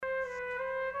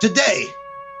Today,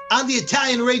 on the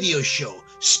Italian radio show,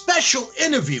 special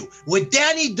interview with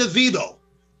Danny DeVito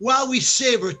while we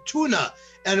savor tuna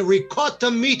and ricotta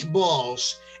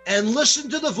meatballs and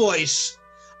listen to the voice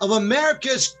of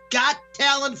America's Got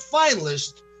Talent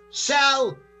finalist,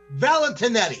 Sal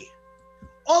Valentinetti.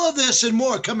 All of this and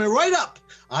more coming right up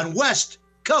on West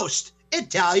Coast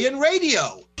Italian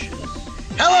Radio.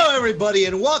 Hello, everybody,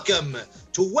 and welcome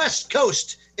to West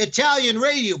Coast Italian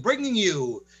Radio, bringing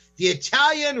you the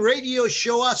Italian radio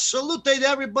show. A salute to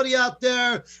everybody out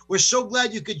there. We're so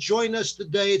glad you could join us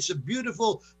today. It's a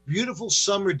beautiful, beautiful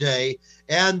summer day,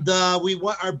 and we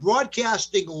are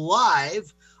broadcasting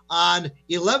live on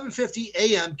 1150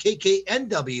 AM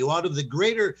KKNW out of the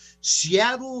greater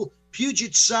Seattle,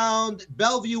 Puget Sound,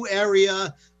 Bellevue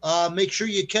area. Make sure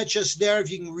you catch us there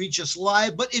if you can reach us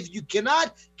live. But if you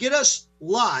cannot get us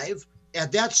live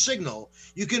at that signal,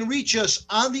 you can reach us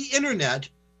on the internet.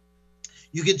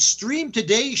 You can stream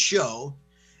today's show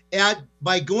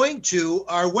by going to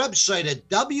our website at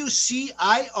WCIR.biz.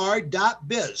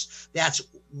 That's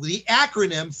the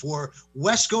acronym for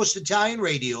West Coast Italian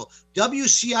Radio,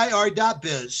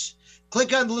 WCIR.biz.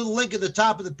 Click on the little link at the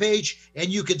top of the page, and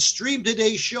you can stream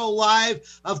today's show live.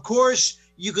 Of course,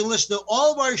 you can listen to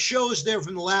all of our shows there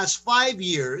from the last 5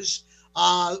 years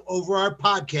over our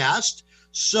podcast.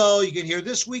 So you can hear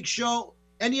this week's show,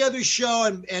 any other show,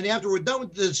 and after we're done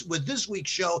with this week's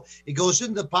show, it goes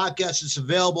into the podcast. It's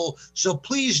available. So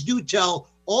please do tell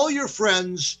all your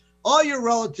friends, all your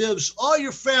relatives, all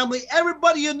your family,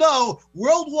 everybody you know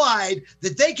worldwide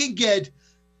that they can get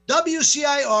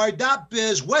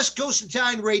WCIR.biz, West Coast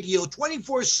Italian Radio,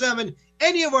 24/7,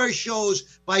 any of our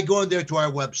shows by going there to our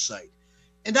website.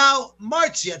 And now,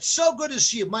 Marzia, it's so good to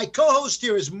see you. My co-host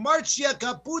here is Marzia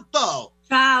Caputo.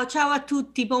 Ciao a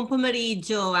tutti, buon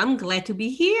pomeriggio. I'm glad to be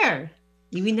here.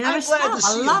 We never stop. Glad to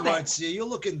see I love you, it. Marcia. You're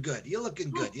looking good. You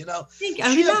know. Thank you.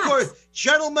 She, of course,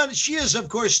 gentlemen, she is, of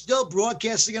course, still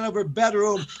broadcasting out of her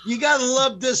bedroom. You got to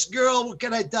love this girl. What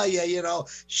can I tell you? You know,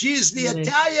 she's the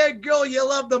Italian girl you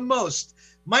love the most.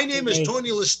 My name is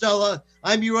Tony LaStella.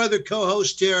 I'm your other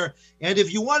co-host here. And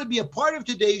if you want to be a part of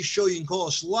today's show, you can call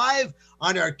us live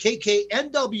on our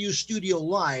KKNW studio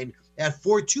line at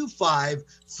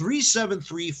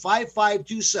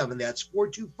 425-373-5527. That's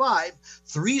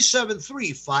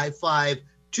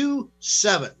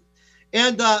 425-373-5527.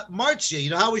 And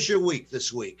Marzia, how was your week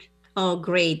this week? Oh,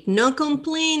 great. No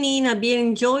complaining. I've been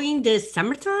enjoying the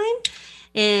summertime.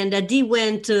 And I did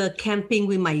went camping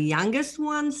with my youngest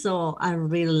one, so I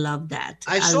really love that.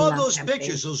 I saw those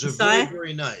pictures. Those are very,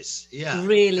 very nice. Yeah.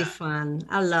 Really fun.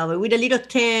 I love it. With a little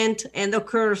tent. And of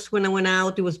course, when I went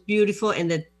out, it was beautiful. And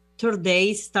the third day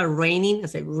it started raining. I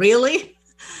said, really?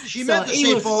 She meant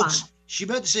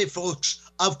to say, folks,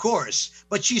 of course.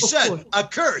 But she said, a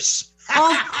curse.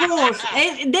 Of course.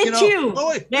 And that too.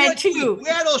 That too. We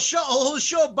had a whole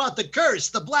show about the curse,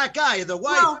 the black eye, the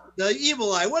white, the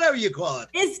evil eye, whatever you call it.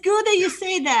 It's good that you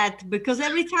say that, because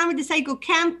every time we decide to go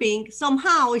camping,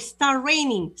 somehow it starts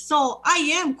raining. So I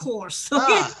am coarse.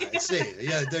 I see.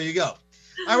 Yeah, there you go.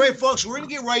 All right, folks, we're going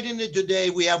to get right into it today.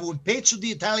 We have Un Pezzo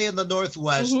di Italia in the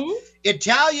Northwest.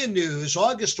 Italian news,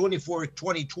 August 24th,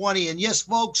 2020. And yes,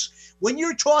 folks, when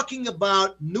you're talking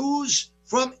about news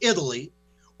from Italy,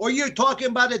 or you're talking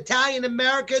about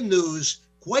Italian-American news,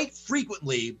 quite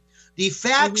frequently, the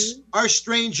facts are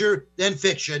stranger than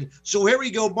fiction. So here we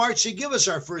go. Marzia, give us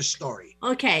our first story.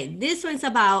 Okay, this one's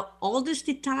about oldest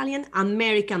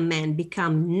Italian-American man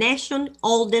become nation's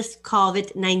oldest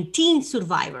COVID-19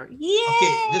 survivor. Yay!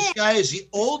 Okay, this guy is the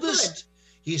oldest.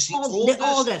 He's the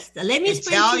oldest. Let me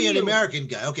explain Italian-American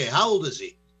guy. Okay, how old is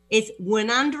he? It's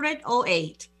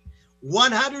 108.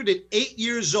 108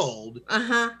 years old.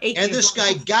 And this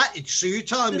guy got it. So you're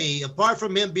telling me, apart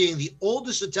from him being the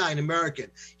oldest Italian American,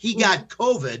 he got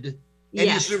COVID and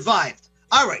he survived.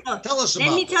 All right, tell us about it.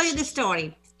 Let me tell you the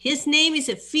story. His name is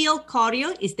Phil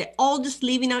Corio. He's the oldest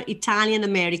living Italian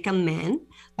American man.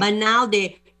 But now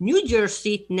the New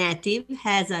Jersey native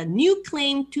has a new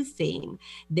claim to fame.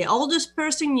 The oldest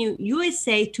person in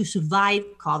USA to survive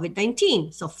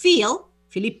COVID-19. So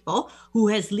Filippo, who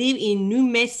has lived in New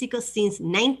Mexico since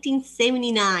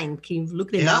 1979, can you look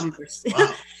the numbers,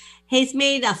 wow. has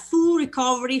made a full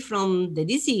recovery from the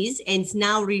disease and is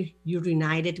now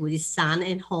reunited with his son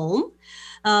at home.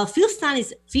 Phil's son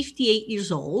is 58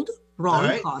 years old,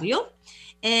 Ron Corio,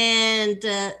 and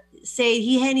say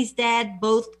he and his dad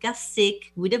both got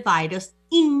sick with the virus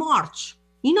in March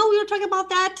You know, we were talking about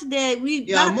that.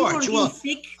 Yeah, lot of people were March. getting Well,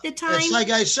 sick the time. it's like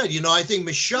I said, I think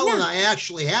Michelle and Yeah. I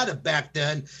actually had it back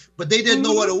then, but they didn't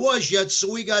know what it was yet.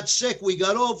 So we got sick. We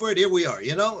got over it. Here we are,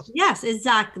 Yes,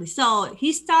 exactly. So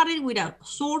he started with a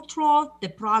sore throat, the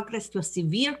progress to a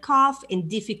severe cough, and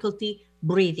difficulty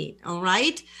breathing. All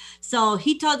right. So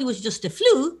he thought it was just the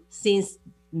flu since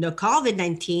the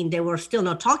COVID-19, they were still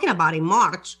not talking about in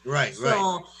March. Right,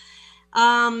 so,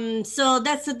 so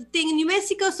that's the thing in New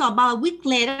Mexico. So about a week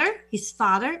later, his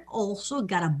father also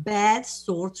got a bad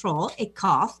sore throat, a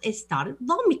cough, and started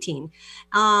vomiting.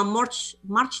 March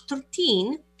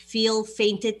 13, Phil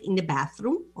fainted in the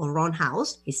bathroom of Ron's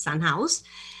house, his son's house.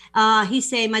 He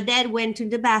said, my dad went to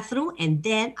the bathroom and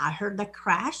then I heard the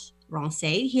crash. Ron said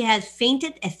he had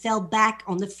fainted and fell back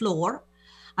on the floor.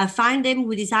 I found him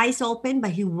with his eyes open,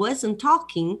 but he wasn't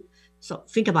talking. So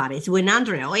think about it. It's when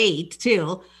Andre 8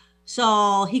 too.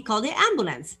 So he called the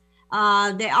ambulance.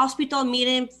 The hospital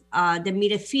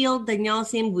they Phil,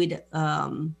 diagnosed him with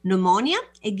pneumonia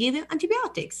and gave him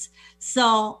antibiotics.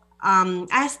 So I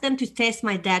asked them to test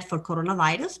my dad for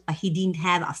coronavirus, but he didn't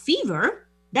have a fever.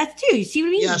 That's true. You see what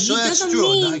I mean? Yeah, so that's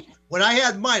true. When I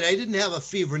had mine, I didn't have a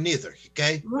fever neither.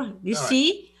 Okay. Right. You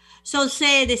see? So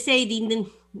they say he didn't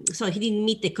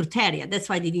meet the criteria. That's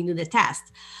why they didn't do the test.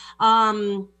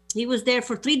 He was there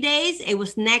for 3 days. It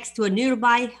was next to a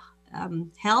nearby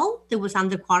hell that was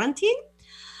under quarantine.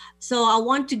 So I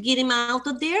want to get him out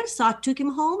of there. So I took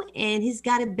him home and he's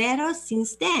got it better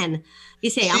since then. He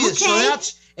said, I'm okay. So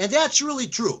that's really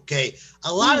true. Okay.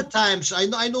 A lot of times I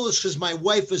know this because my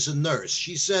wife is a nurse.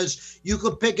 She says you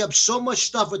could pick up so much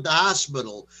stuff at the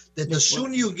hospital that the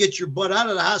sooner you get your butt out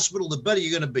of the hospital, the better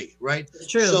you're going to be. Right. It's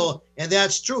true. So, and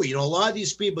that's true. A lot of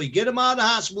these people, you get them out of the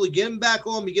hospital, you get them back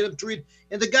home, you get them treated.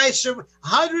 And the guy's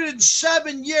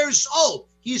 107 years old.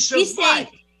 He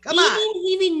survived. Come on. He didn't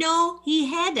even know he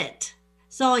had it.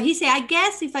 So he said, I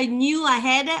guess if I knew I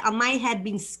had it, I might have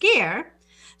been scared.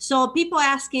 So people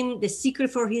ask him the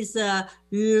secret for his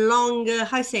long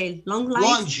life?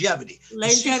 Longevity.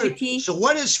 So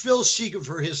what is Phil's secret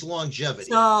for his longevity?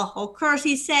 So, of course,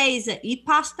 he says, eat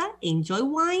pasta, enjoy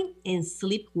wine, and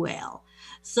sleep well.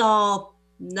 So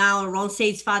now Ron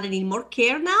says his father needs more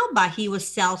care now, but he was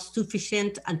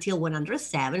self-sufficient until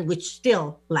 107, which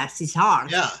still bless his heart.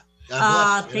 Yeah.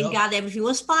 Thank God everything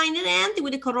was fine at the end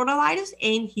with the coronavirus,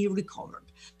 and he recovered.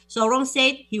 So Ron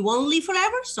said he won't live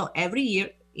forever, so every year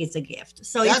is a gift.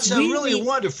 So that's really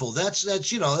wonderful. That's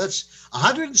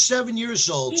 107 years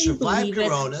old, survived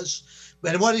coronas.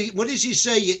 But what does he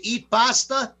say? You eat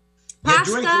pasta,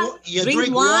 you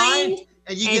drink wine,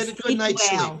 and you get a good night's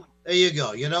sleep. There you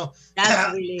go.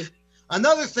 That's really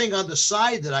another thing on the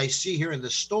side that I see here in the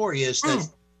story is that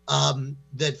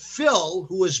that Phil,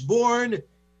 who was born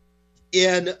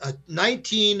in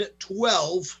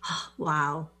 1912,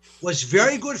 wow, was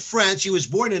very good friends. He was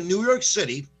born in New York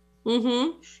City.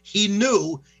 Mm-hmm. He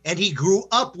knew and he grew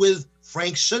up with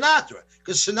Frank Sinatra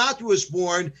because Sinatra was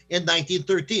born in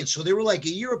 1913. So they were like a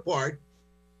year apart.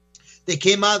 They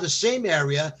came out of the same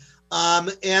area.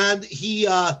 And he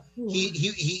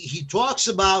talks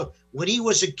about when he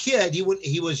was a kid, he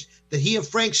and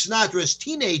Frank Sinatra as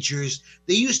teenagers,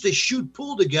 they used to shoot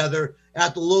pool together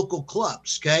at the local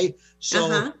clubs. Okay.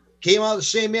 So came out of the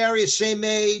same area, same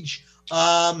age.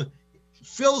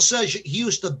 Phil says he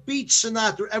used to beat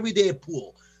Sinatra every day at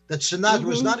pool. That Sinatra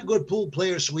was not a good pool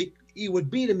player, so he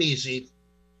would beat him easy.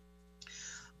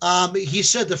 He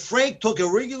said that Frank took a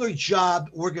regular job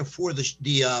working for the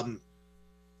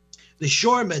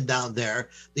shoremen down there,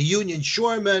 the union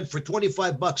shoremen, for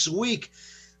 $25 a week,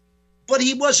 but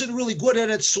he wasn't really good at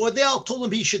it. So they all told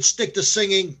him he should stick to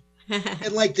singing.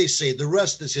 And like they say, the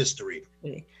rest is history.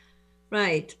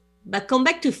 Right. But come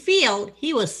back to Phil,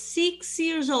 he was 6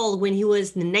 years old when he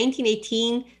was in the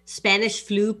 1918 Spanish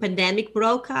flu pandemic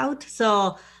broke out.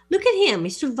 So look at him. He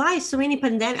survived so many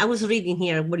pandemics. I was reading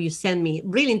here what you sent me.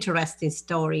 Really interesting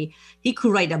story. He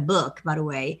could write a book, by the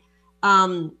way.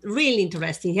 Really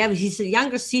interesting. He has his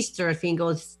younger sister, I think,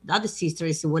 or the other sister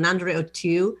is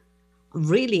 102.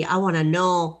 Really, I want to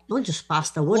know, not just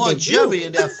pasta, what longevity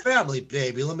in that family,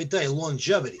 baby. Let me tell you,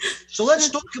 longevity. So let's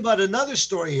talk about another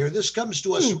story here. This comes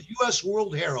to us from U.S.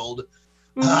 World Herald.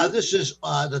 This is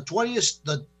the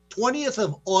 20th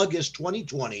of August,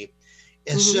 2020.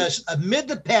 It says, amid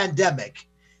the pandemic,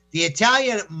 the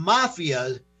Italian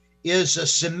mafia is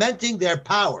cementing their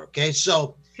power. Okay,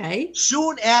 so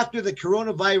soon after the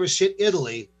coronavirus hit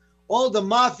Italy, all the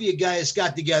mafia guys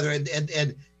got together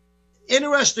and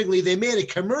interestingly, they made a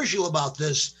commercial about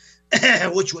this,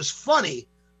 which was funny,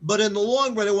 but in the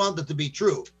long run, I wanted it to be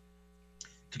true.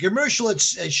 The commercial, it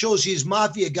shows these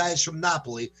mafia guys from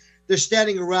Napoli. they're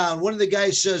standing around. One of the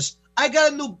guys says, I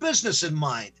got a new business in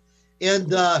mind. And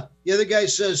the other guy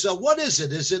says, what is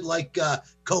it? Is it like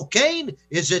cocaine?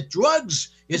 Is it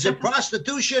drugs? Is it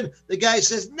prostitution? The guy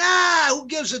says, nah, who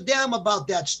gives a damn about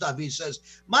that stuff? He says,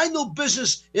 my new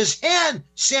business is hand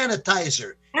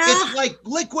sanitizer. It's like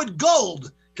liquid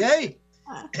gold. Okay.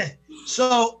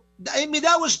 So, I mean,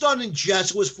 that was done in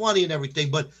jest. It was funny and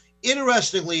everything. But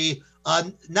interestingly,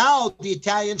 now the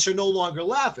Italians are no longer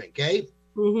laughing. Okay.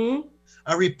 Mm-hmm.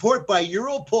 A report by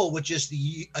Europol, which is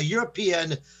a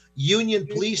European Union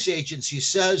police agency,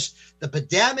 says the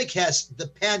pandemic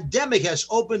has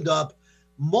opened up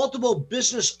multiple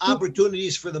business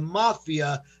opportunities for the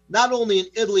mafia, not only in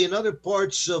Italy and other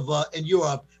parts of in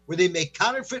Europe, where they make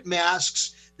counterfeit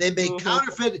masks, they make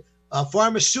counterfeit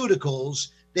pharmaceuticals,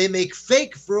 they make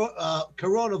fake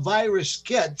coronavirus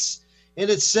kits. And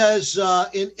it says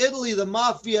in Italy, the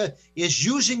mafia is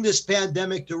using this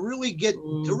pandemic to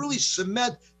really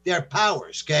cement their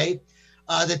powers. Okay.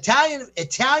 The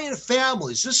Italian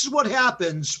families, this is what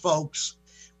happens, folks,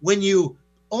 when you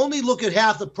only look at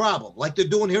half the problem, like they're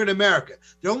doing here in America.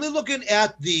 They're only looking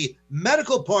at the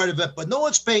medical part of it, but no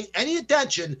one's paying any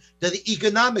attention to the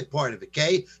economic part of it,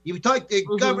 okay? You talk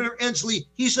to Governor Inslee,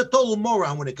 he's a total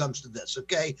moron when it comes to this,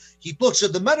 okay? He looks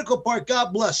at the medical part,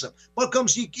 God bless him. When it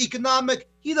comes to economic,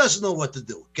 he doesn't know what to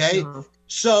do, okay?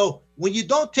 So when you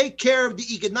don't take care of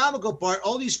the economical part,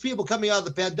 all these people coming out of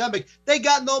the pandemic, they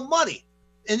got no money.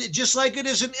 And just like it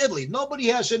is in Italy, nobody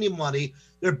has any money.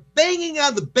 They're banging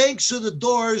on the banks of the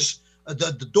doors of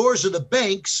the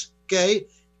banks, okay?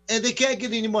 And they can't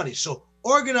get any money. So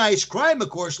organized crime, of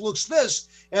course, looks this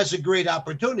as a great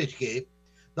opportunity. Okay?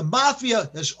 The mafia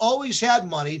has always had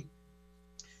money,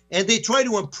 and they try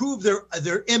to improve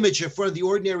their image in front of the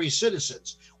ordinary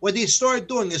citizens. What they started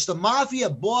doing is the mafia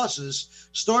bosses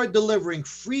started delivering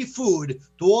free food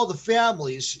to all the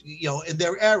families, in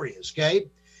their areas, okay?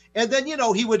 And then,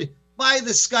 he would buy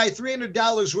this guy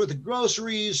 $300 worth of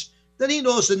groceries. Then he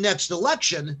knows the next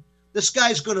election, this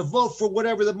guy's going to vote for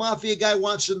whatever the mafia guy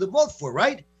wants him to vote for,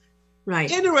 right? Right.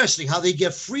 Interesting how they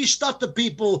give free stuff to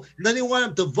people, and then they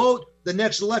want them to vote the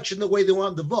next election the way they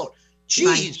want them to vote.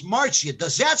 Geez, right. Marcia,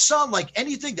 does that sound like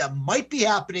anything that might be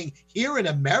happening here in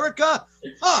America?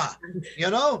 Huh,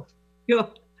 Yeah. All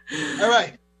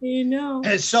right.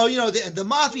 And so, the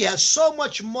mafia has so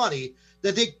much money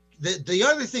that the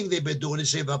other thing they've been doing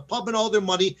is they've been pumping all their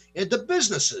money into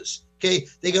businesses. Okay,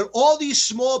 they got all these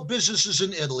small businesses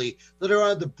in Italy that are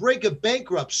on the brink of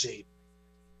bankruptcy,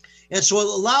 and so it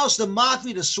allows the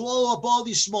mafia to swallow up all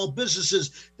these small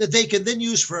businesses that they can then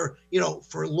use for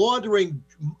laundering,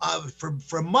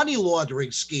 for money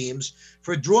laundering schemes,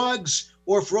 for drugs,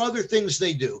 or for other things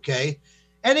they do. Okay,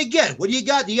 and again, what do you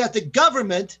got? You got the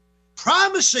government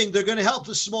promising they're going to help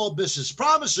the small business,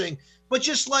 promising, but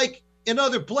just like in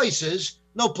other places,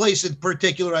 no place in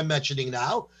particular I'm mentioning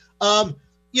now, the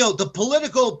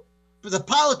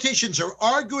politicians are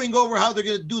arguing over how they're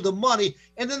going to do the money,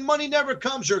 and then money never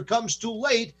comes, or it comes too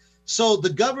late. So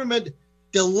the government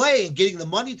delaying getting the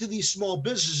money to these small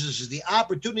businesses is the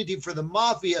opportunity for the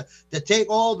mafia to take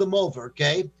all of them over,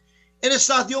 okay? And it's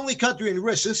not the only country in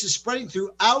risk. This is spreading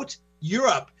throughout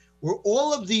Europe, where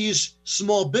all of these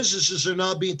small businesses are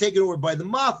now being taken over by the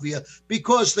mafia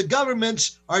because the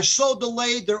governments are so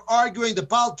delayed. They're arguing. The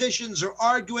politicians are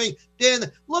arguing.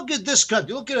 Then look at this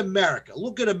country. Look at America.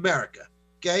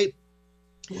 Okay?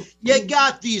 You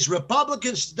got these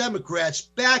Republicans, Democrats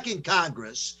back in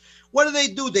Congress. What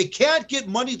do? They can't get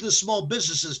money to the small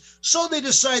businesses. So they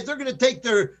decide they're going to take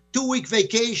their 2-week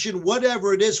vacation,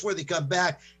 whatever it is, where they come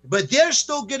back. But they're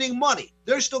still getting money.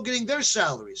 They're still getting their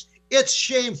salaries. It's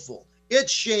shameful.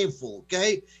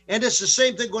 Okay? And it's the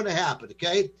same thing going to happen,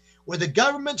 okay? When the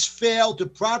governments fail to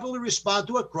properly respond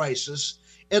to a crisis,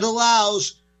 it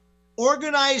allows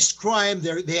organized crime.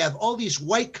 They have all these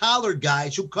white-collar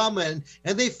guys who come in,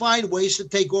 and they find ways to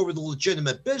take over the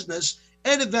legitimate business,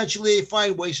 and eventually they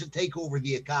find ways to take over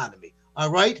the economy,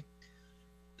 all right?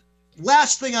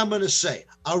 Last thing I'm going to say,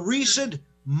 a recent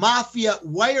mafia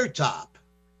wiretap,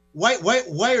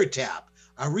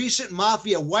 a recent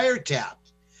mafia wiretap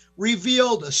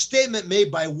revealed a statement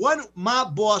made by one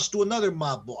mob boss to another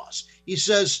mob boss. He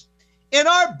says, in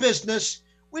our business,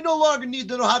 we no longer need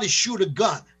to know how to shoot a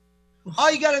gun.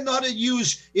 All you got to know how to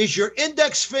use is your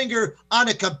index finger on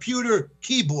a computer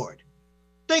keyboard.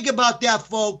 Think about that,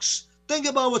 folks. Think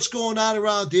about what's going on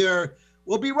around here.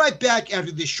 We'll be right back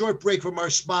after this short break from our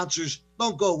sponsors.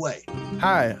 Don't go away.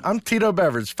 Hi, I'm Tito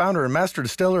Beveridge, founder and master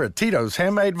distiller at Tito's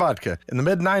Handmade Vodka. In the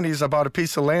mid-90s, I bought a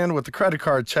piece of land with a credit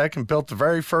card check and built the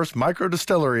very first micro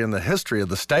distillery in the history of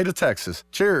the state of Texas.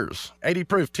 Cheers. 80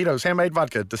 proof Tito's Handmade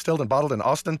Vodka, distilled and bottled in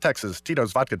Austin, Texas.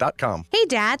 Tito'sVodka.com. Hey,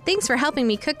 Dad, thanks for helping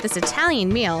me cook this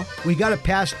Italian meal. We got to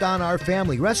pass down our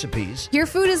family recipes. Your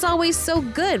food is always so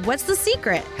good. What's the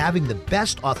secret? Having the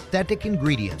best authentic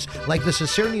ingredients, like the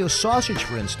Cicernio sausage,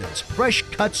 for instance. Fresh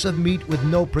cuts of meat with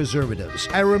no preservatives.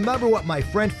 I remember what my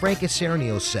friend Frank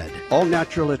Cicernio said. All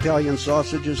natural Italian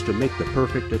sausages to make the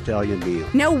perfect Italian meal.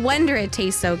 No wonder it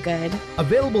tastes so good.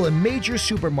 Available in major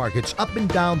supermarkets up and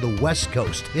down the West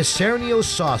Coast. Cicernio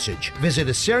sausage. Visit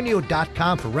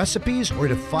Cicernio.com for recipes or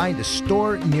to find a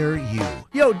store near you.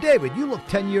 Yo, David, you look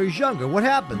 10 years younger. What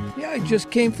happened? Yeah, I just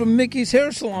came from Mickey's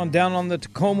Hair Salon down on the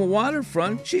Tacoma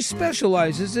waterfront. She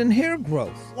specializes in hair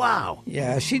growth. Wow.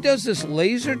 Yeah, she does this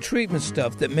laser treatment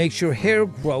stuff that makes your hair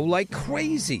grow like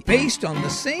crazy, based on the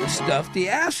same stuff the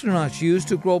astronauts use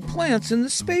to grow plants in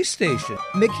the space station.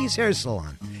 Mickey's Hair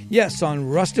Salon. Yes, on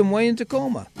Ruston Way in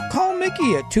Tacoma. Call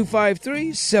Mickey at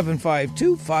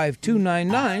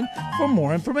 253-752-5299 for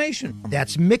more information.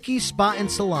 That's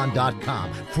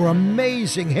MickeySpaAndSalon.com for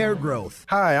amazing hair growth.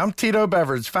 Hi, I'm Tito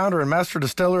Beveridge, founder and master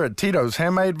distiller at Tito's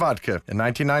Handmade Vodka. In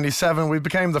 1997, we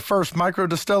became the first micro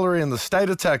distillery in the state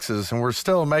of Texas, and we're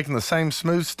still making the same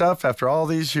smooth stuff after all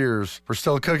these years. We're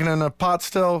still cooking in a pot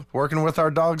still, working with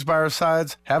our dogs by our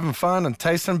sides, having fun and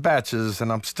tasting batches,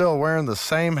 and I'm still wearing the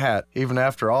same hat, even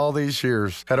after all these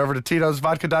years. Head over to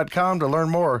Tito'sVodka.com to learn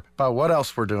more about what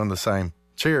else we're doing the same.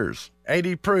 Cheers.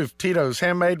 80 proof Tito's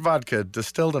Handmade Vodka,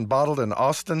 distilled and bottled in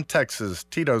Austin, Texas.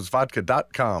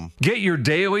 Tito'sVodka.com. Get your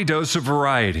daily dose of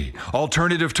variety.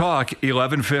 Alternative Talk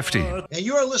 1150. And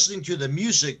you are listening to the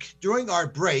music during our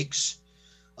breaks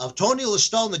of Tony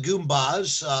Listell and the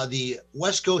Goombas, the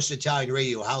West Coast Italian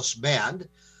Radio House Band.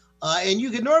 And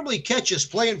you can normally catch us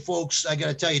playing, folks. I got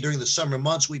to tell you, during the summer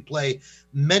months, we play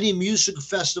many music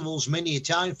festivals, many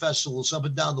Italian festivals up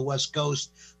and down the West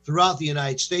Coast throughout the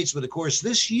United States. But of course,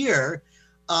 this year,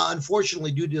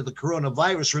 unfortunately, due to the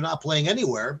coronavirus, we're not playing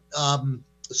anywhere.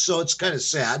 So it's kind of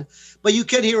sad. But you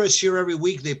can hear us here every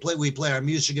week. We play our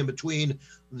music in between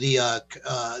the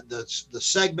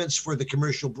segments for the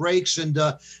commercial breaks, and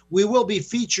we will be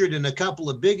featured in a couple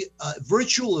of big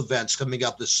virtual events coming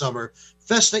up this summer.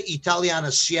 Festa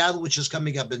Italiana Seattle, which is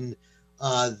coming up in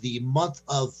the month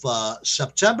of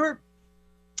September.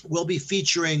 We'll be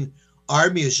featuring our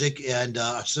music and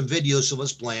some videos of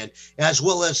us playing, as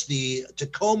well as the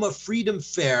Tacoma Freedom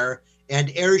Fair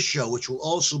and Air Show, which will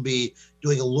also be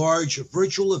doing a large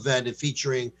virtual event and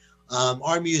featuring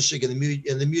our music and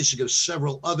the music of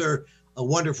several other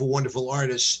wonderful, wonderful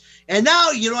artists. And now,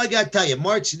 I got to tell you,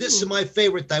 Marcy, this is my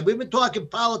favorite time. We've been talking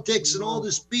politics and all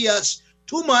this BS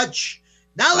too much.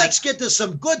 Now let's get to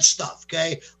some good stuff,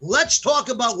 okay? Let's talk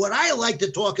about what I like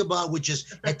to talk about, which is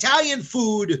Italian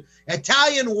food,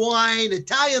 Italian wine,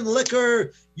 Italian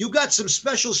liquor. You got some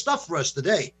special stuff for us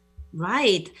today.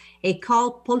 Right. È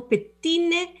called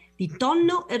polpettine di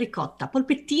tonno e ricotta.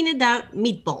 Polpettine da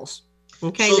meatballs.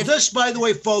 Okay. So this, by the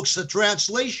way, folks, the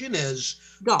translation is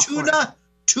tuna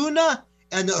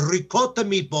and ricotta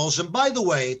meatballs. And by the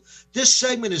way, this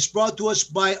segment is brought to us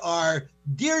by our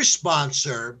dear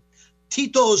sponsor,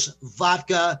 Tito's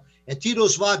Vodka. And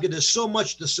Tito's Vodka does so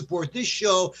much to support this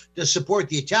show, to support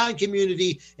the Italian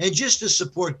community, and just to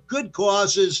support good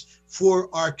causes for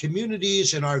our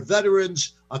communities and our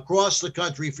veterans across the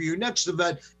country. For your next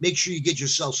event, make sure you get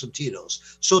yourself some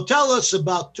Tito's. So tell us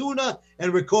about tuna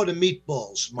and ricotta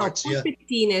meatballs, Marzia.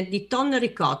 Polpettine di tonno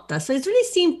ricotta. So it's really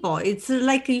simple. It's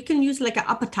like you can use like an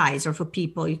appetizer for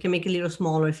people. You can make it a little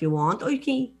smaller if you want, or you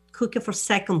can cook it for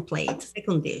second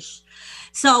dish.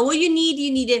 So what you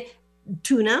need a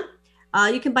tuna.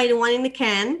 You can buy the one in the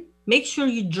can. Make sure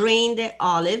you drain the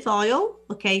olive oil.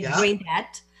 Okay, drain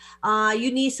that. You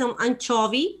need some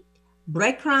anchovy,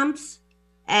 breadcrumbs,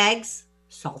 eggs,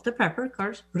 salt and pepper, of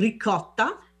course,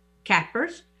 ricotta,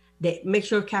 capers. Make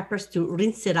sure capers to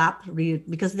rinse it up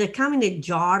because they come in a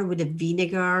jar with a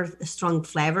vinegar, a strong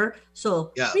flavor.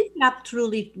 So rinse it up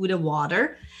truly with the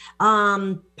water.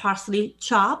 Parsley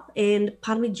chop and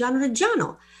Parmigiano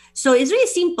Reggiano. So it's really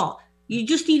simple. You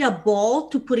just need a bowl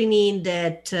to put in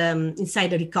that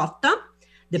inside the ricotta,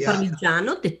 the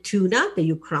Parmigiano, the tuna that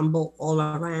you crumble all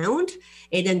around,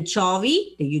 and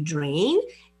anchovy that you drain,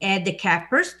 add the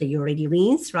capers that you already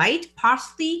rinsed, right?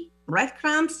 Parsley,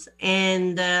 breadcrumbs,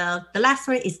 and the last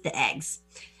one is the eggs.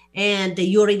 And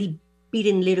you already beat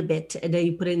in a little bit, and then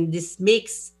you put in this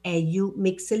mix, and you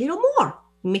mix a little more.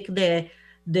 Make the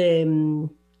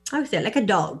how would I say, like a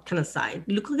dough kind of size.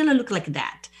 Gonna look like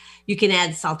that. You can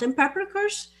add salt and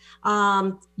paprikers.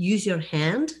 Use your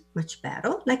hand, much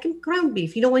better, like in ground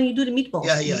beef. You know, when you do the meatballs.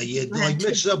 You like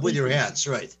mix it up with your hands,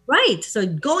 right? Right. So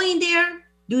go in there,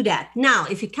 do that. Now,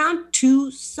 if you count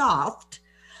too soft,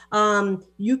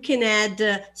 you can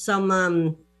add some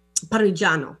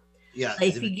Parmigiano. Yeah.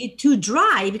 If you get too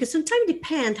dry, because sometimes it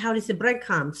depends how is the bread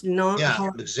comes, you know. Yeah,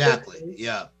 exactly.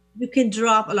 Yeah. You can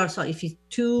drop a lot of salt. If it's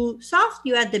too soft,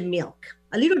 you add the milk.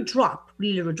 A little drop,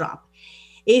 really little drop.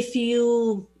 If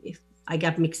I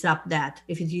got mixed up that,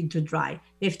 if it's too dry.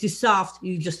 If it's too soft,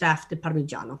 you just have the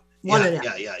Parmigiano. One of them.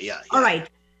 Yeah. All right.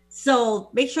 So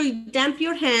make sure you damp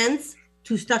your hands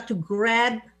to start to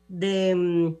grab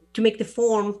to make the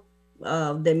form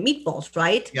of the meatballs,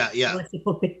 right? Yeah. I want to say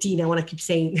polpettine. I want to keep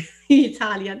saying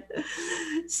Italian.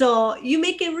 So you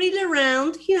make it really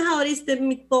round. You know how it is, the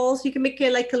meatballs. You can make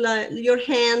it like your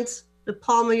hands, the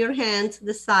palm of your hands,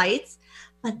 the sides.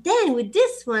 But then with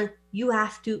this one, you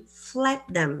have to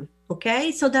flatten them.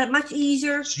 Okay, so they're much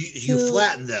easier. So you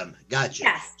flatten them. Gotcha.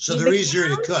 Yes. So they're easier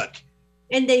to cook.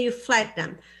 And then you flatten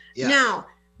them. Yeah. Now,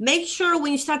 make sure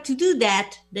when you start to do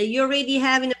that you're already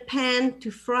having a pan to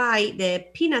fry the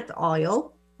peanut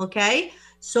oil. Okay,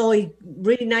 so it's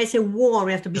really nice and warm.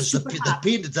 You have to be super hot.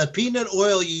 The peanut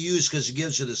oil you use because it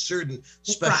gives it a certain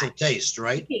special taste,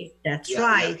 right? That's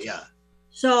right. Yeah.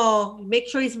 So make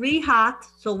sure it's really hot.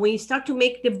 So when you start to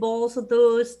make the balls of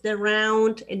those, the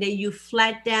round, and then you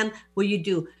flat them, what you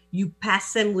do? You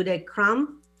pass them with a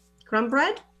crumb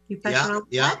bread. You pass around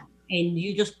bread, and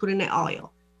you just put in the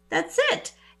oil. That's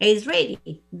it. It's ready.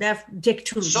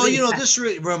 So, this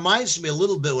reminds me a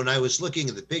little bit when I was looking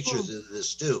at the pictures of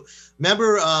this too.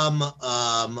 Remember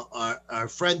our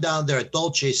friend down there at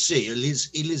Dolce C,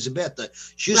 Elisabetta,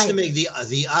 she used to make the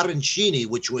arancini,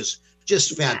 which was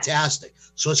just fantastic.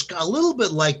 So it's a little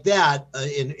bit like that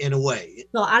in a way.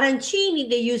 So arancini,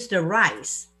 they use the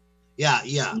rice. Yeah.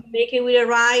 You make it with the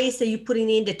rice, and you put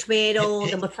in the tomato,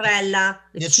 the mozzarella.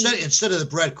 Instead of the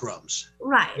breadcrumbs.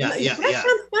 Right.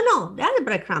 Breadcrumbs? No, they are the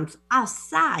breadcrumbs.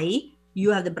 Outside,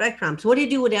 you have the breadcrumbs. What do you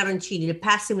do with the arancini? You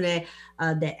pass them with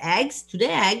the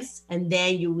eggs, and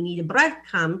then you need the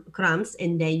breadcrumbs,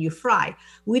 and then you fry.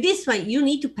 With this one, you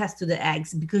need to pass to the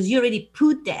eggs because you already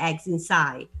put the eggs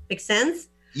inside. Make sense?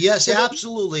 Yes,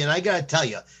 absolutely. And I got to tell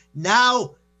you,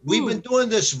 now we've been doing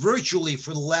this virtually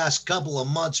for the last couple of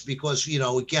months because, we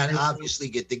can't obviously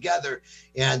get together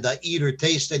and eat or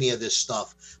taste any of this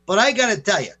stuff. But I got to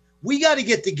tell you, we got to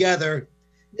get together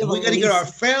and we got to get our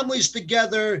families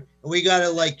together and we got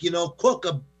to cook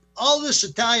all this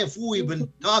Italian food we've been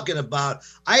talking about.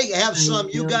 I have some,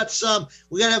 you got some.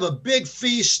 We got to have a big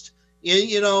feast, and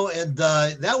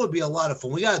that would be a lot of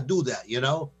fun. We got to do that,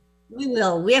 We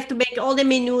will. We have to make all the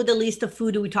menu, the list of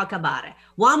food we talk about it.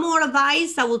 One more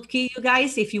advice I will give you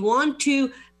guys. If you want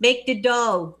to make the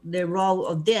dough, the roll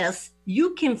of this,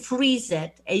 you can freeze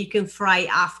it and you can fry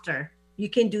after. You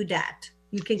can do that.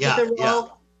 You can get the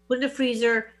roll, put it in the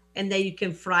freezer, and then you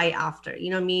can fry after. You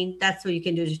know what I mean? That's what you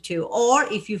can do too. Or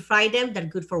if you fry them, they're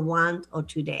good for 1 or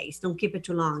 2 days. Don't keep it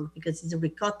too long because it's a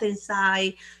ricotta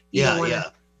inside. You know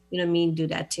what I mean? Do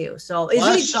that too. So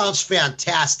that sounds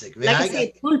fantastic, man. Like I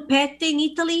said, polpette in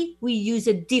Italy, we use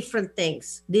different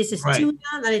things. This is tuna,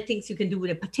 other things you can do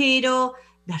with a potato.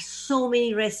 There's so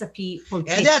many recipes.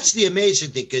 And that's the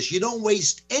amazing thing because you don't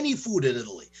waste any food in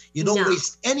Italy. You don't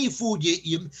waste any food.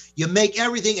 You make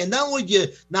everything, and not only do you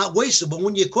not waste it, but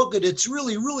when you cook it, it's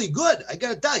really, really good. I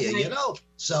got to tell you,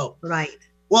 So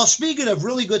Well, speaking of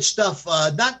really good stuff,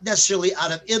 not necessarily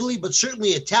out of Italy, but certainly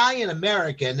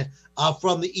Italian-American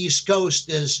from the East Coast,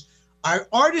 is our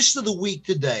artist of the week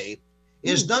today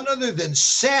is none other than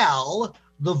Sal,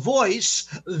 the Voice,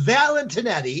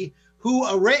 Valentinetti, who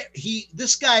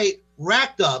this guy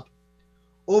racked up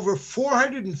over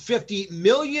 450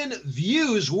 million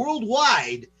views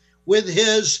worldwide with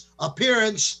his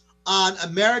appearance on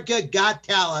America Got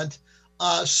Talent,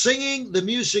 singing the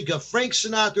music of Frank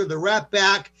Sinatra, the Rat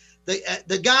Pack.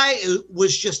 The guy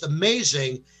was just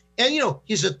amazing. And,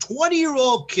 he's a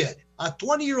 20-year-old kid,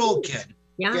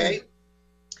 Yeah. Okay?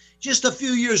 Just a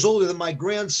few years older than my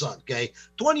grandson, okay?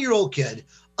 20-year-old kid.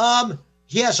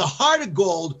 He has a heart of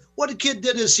gold. What the kid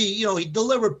did is he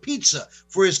delivered pizza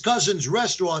for his cousin's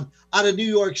restaurant out of New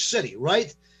York City,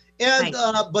 right? And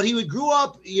but he grew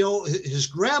up, his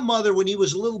grandmother, when he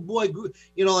was a little boy,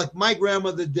 like my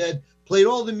grandmother did, played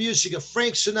all the music of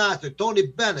Frank Sinatra, Tony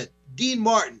Bennett, Dean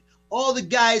Martin, all the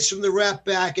guys from the Rat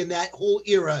Pack in that whole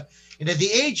era. And at the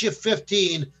age of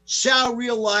 15, Sal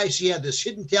realized he had this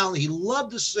hidden talent. He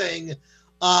loved to sing.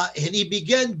 And he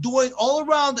began doing all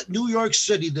around New York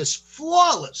City this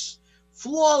flawless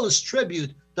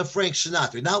tribute to Frank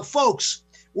Sinatra. Now, folks,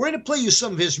 We're going to play you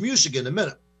some of his music in a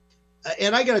minute.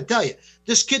 And I got to tell you,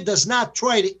 this kid does not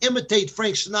try to imitate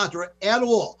Frank Sinatra at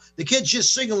all. The kid's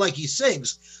just singing like he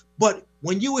sings. But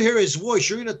when you hear his voice,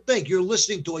 you're going to think you're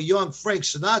listening to a young Frank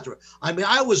Sinatra. I mean,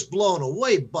 I was blown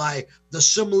away by the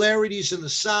similarities in the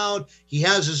sound. He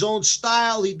has his own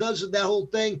style. He does that whole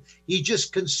thing. He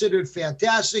just considered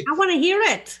fantastic. I want to hear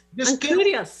it. I'm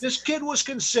curious. This kid was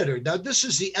considered. Now, this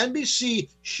is the NBC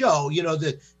show,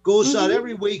 that goes out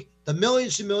every week to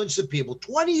millions and millions of people.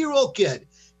 20-year-old kid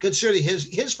considered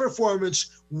his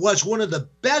performance was one of the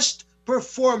best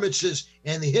performances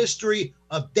in the history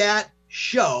of that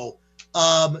show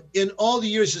in all the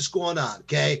years it's going on.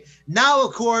 Okay. Now,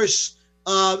 of course,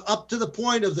 up to the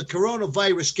point of the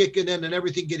coronavirus kicking in and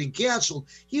everything getting canceled,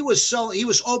 he was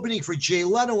opening for Jay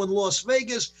Leno in Las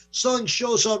Vegas, selling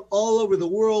shows out all over the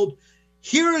world.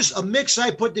 Here's a mix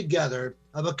I put together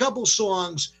of a couple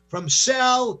songs from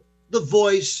Sal the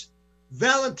Voice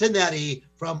Valentinetti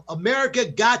from America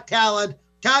Got Talent,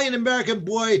 Italian-American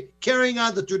boy carrying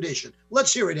on the tradition.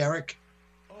 Let's hear it, Eric.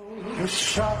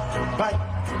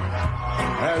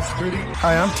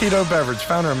 Hi, I'm Tito Beverage,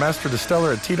 founder and master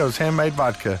distiller at Tito's Handmade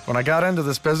Vodka. When I got into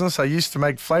this business, I used to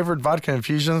make flavored vodka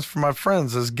infusions for my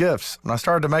friends as gifts. When I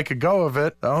started to make a go of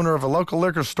it, the owner of a local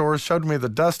liquor store showed me the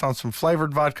dust on some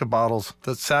flavored vodka bottles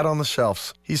that sat on the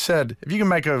shelves. He said, if you can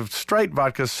make a straight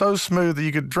vodka so smooth that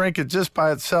you could drink it just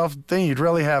by itself, then you'd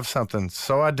really have something.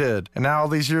 So I did. And now all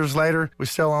these years later, we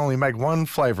still only make one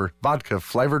flavor, vodka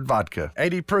flavored vodka.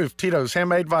 80 proof Tito's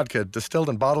Handmade Vodka, distilled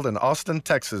and bottled in Austin,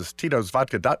 Texas.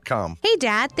 Tito'sVodka.com. Hey,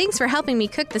 Dad, thanks for helping me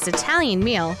cook this Italian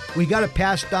meal. We got to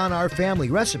pass down our family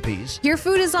recipes. Your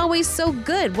food is always so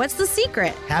good. What's the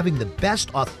secret? Having the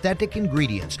best authentic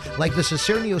ingredients, like the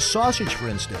Cicernio sausage, for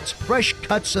instance. Fresh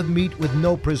cuts of meat with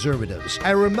no preservatives. I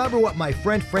remember what my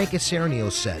friend Frank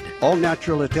Cicernio said. All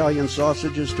natural Italian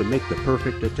sausages to make the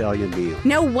perfect Italian meal.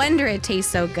 No wonder it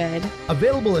tastes so good.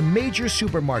 Available in major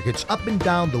supermarkets up and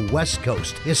down the West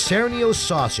Coast. Cicernio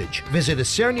sausage. Visit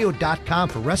Cicernio.com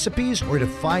for recipes or to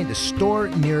find a store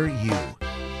near you.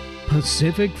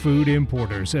 Pacific Food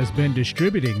Importers has been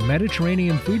distributing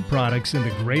Mediterranean food products in the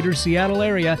greater Seattle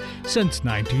area since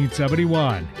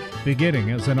 1971.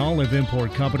 Beginning as an olive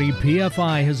import company,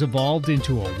 PFI has evolved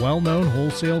into a well-known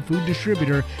wholesale food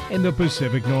distributor in the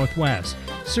Pacific Northwest,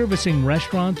 servicing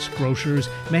restaurants, grocers,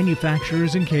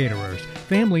 manufacturers, and caterers.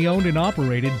 Family-owned and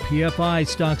operated, PFI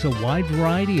stocks a wide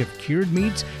variety of cured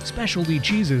meats, specialty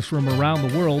cheeses from around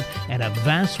the world, and a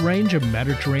vast range of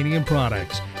Mediterranean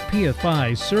products.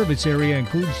 PFI's service area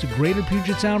includes the greater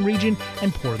Puget Sound region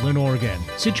and Portland, Oregon.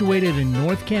 Situated in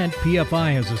North Kent,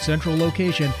 PFI has a central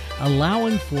location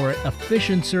allowing for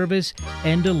efficient service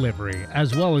and delivery,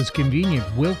 as well as convenient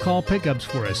will-call pickups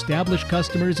for established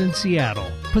customers in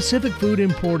Seattle. Pacific Food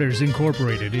Importers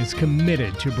Incorporated is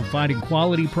committed to providing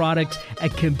quality products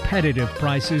at competitive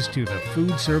prices to the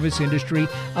food service industry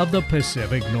of the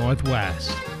Pacific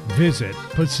Northwest. Visit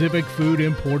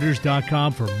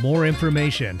PacificFoodImporters.com for more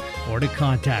information or to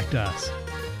contact us.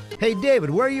 Hey, David,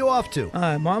 where are you off to?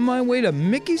 I'm on my way to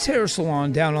Mickey's Hair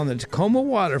Salon down on the Tacoma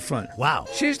waterfront. Wow.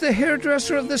 She's the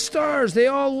hairdresser of the stars. They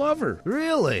all love her.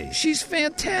 Really? She's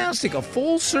fantastic. A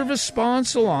full-service spa and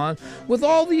salon with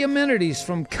all the amenities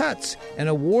from cuts and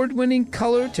award-winning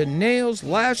color to nails,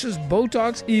 lashes,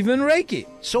 Botox, even Reiki.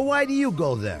 So why do you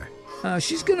go there?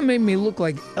 She's going to make me look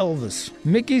like Elvis.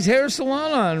 Mickey's Hair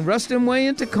Salon on Ruston Way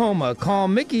in Tacoma. Call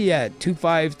Mickey at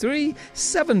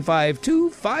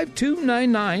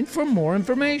 253-752-5299 for more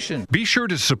information. Be sure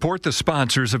to support the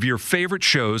sponsors of your favorite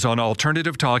shows on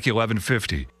Alternative Talk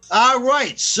 1150. All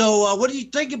right. So what do you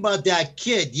think about that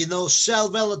kid, Sal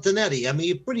Valentinetti? I mean,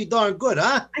 you're pretty darn good,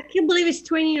 huh? I can't believe he's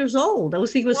 20 years old. I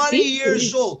was thinking he was 20 50.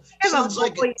 years old. Sounds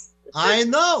like I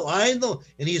know.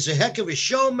 And he's a heck of a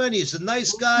showman. He's a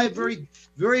nice guy, very,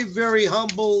 very, very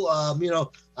humble.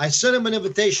 I sent him an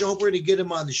invitation, hoping to get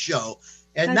him on the show.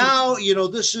 And now,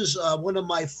 this is one of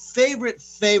my favorite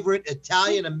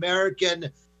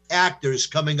Italian-American actors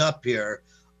coming up here.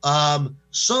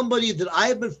 Somebody that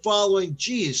I've been following,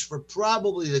 for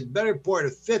probably the better part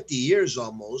of 50 years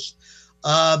almost.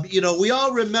 We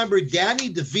all remember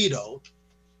Danny DeVito.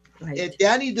 Right. And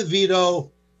Danny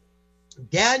DeVito,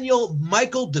 Daniel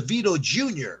Michael DeVito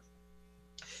Jr.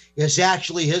 is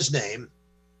actually his name.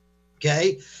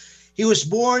 Okay. He was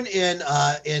born in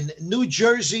New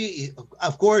Jersey.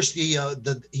 Of course, he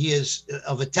is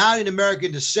of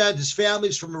Italian-American descent. His family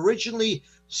is from originally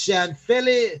San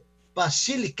Fele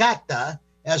Basilicata,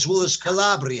 as well as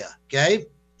Calabria. Okay.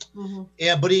 Mm-hmm.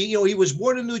 Yeah, but he was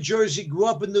born in New Jersey, grew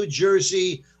up in New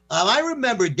Jersey. I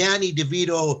remember Danny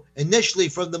DeVito initially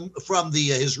from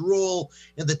his role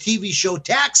in the TV show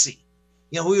Taxi.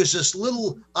 You know, he was this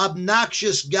little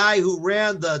obnoxious guy who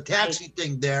ran the taxi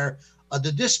thing there,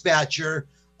 the dispatcher.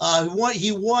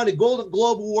 He won a Golden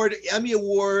Globe Award, Emmy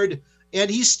Award, and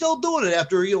he's still doing it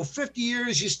after, 50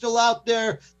 years. He's still out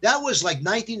there. That was like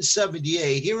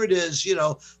 1978. Here it is,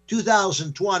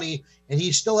 2020, and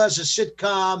he still has a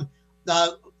sitcom.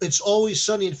 It's Always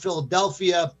Sunny in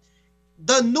Philadelphia.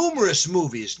 Done numerous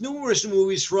movies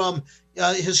from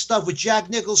his stuff with Jack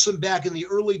Nicholson back in the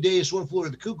early days, One Flew Over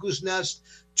the Cuckoo's Nest,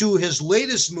 to his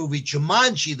latest movie,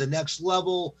 Jumanji, The Next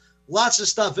Level. Lots of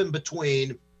stuff in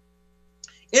between.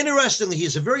 Interestingly,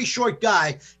 he's a very short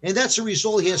guy, and that's a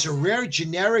result. He has a rare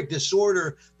genetic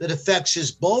disorder that affects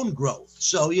his bone growth.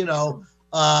 So, he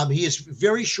is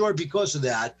very short because of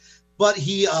that. But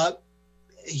he got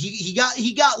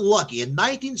lucky. In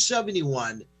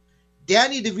 1971,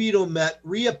 Danny DeVito met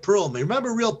Rhea Perlman.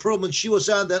 Remember Rhea Perlman? She was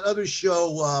on that other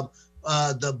show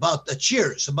about the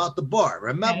Cheers, about the bar.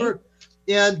 Remember?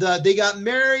 Right. And they got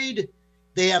married.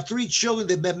 They have 3 children.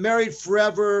 They've been married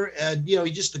forever. And,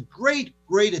 he's just a great,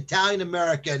 great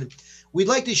Italian-American. We'd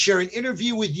like to share an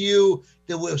interview with you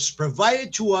that was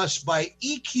provided to us by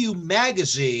EQ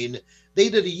Magazine. They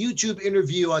did a YouTube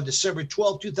interview on December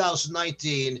 12,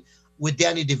 2019 with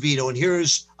Danny DeVito. And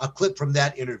here's a clip from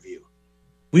that interview.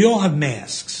 We all have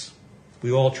masks.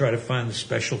 We all try to find the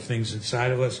special things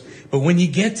inside of us. But when you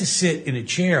get to sit in a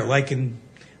chair, like in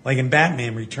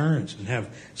Batman Returns, and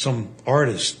have some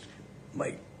artist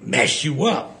mess you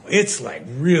up, it's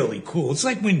really cool. It's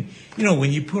like when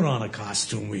you put on a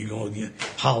costume where you go to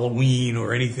Halloween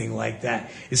or anything like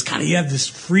that. It's kind of, you have this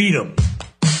freedom.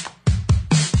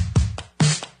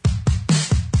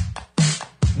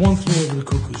 One Flew Over the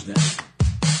Cuckoo's Nest.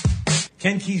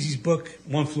 Ken Kesey's book,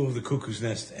 One Flew Over the Cuckoo's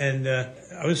Nest. And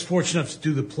I was fortunate enough to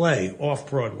do the play off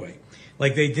Broadway.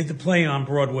 Like, they did the play on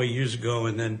Broadway years ago,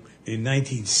 and then in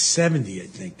 1970, I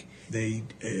think, they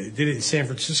did it in San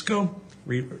Francisco,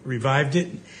 revived it.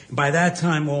 And by that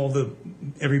time,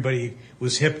 everybody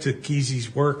was hip to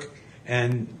Kesey's work,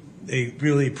 and they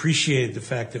really appreciated the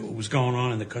fact that what was going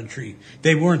on in the country.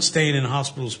 They weren't staying in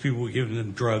hospitals. People were giving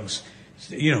them drugs,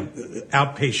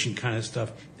 outpatient kind of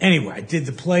stuff. Anyway, I did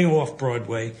the play off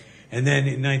Broadway, and then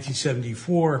in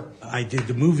 1974, I did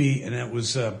the movie, and that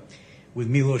was with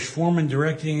Milos Forman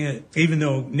directing it. Even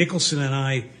though Nicholson and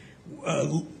I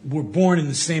were born in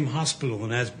the same hospital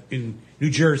in New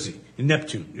Jersey, in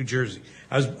Neptune, New Jersey.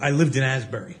 I lived in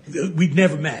Asbury. We'd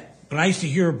never met, but I used to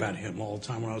hear about him all the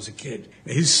time when I was a kid.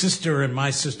 His sister and my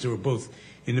sister were both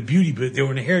in the beauty, but they were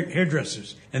in the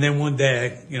hairdressers. And then one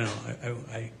day,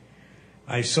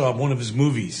 I saw one of his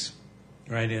movies,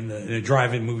 right, in a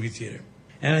drive-in movie theater.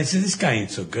 And I said, this guy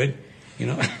ain't so good,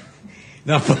 No,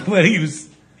 but he was...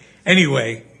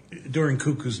 Anyway, during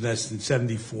Cuckoo's Nest in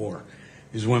 74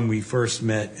 is when we first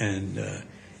met, and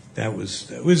it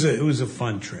was a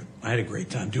fun trip. I had a great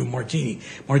time doing Martini.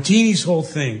 Martini's whole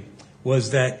thing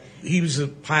was that he was a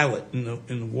pilot in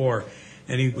the war,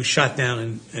 and he was shot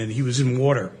down, and he was in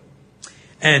water,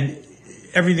 and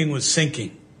everything was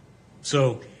sinking.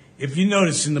 So if you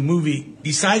notice in the movie,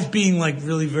 besides being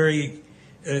really very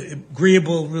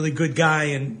agreeable, really good guy,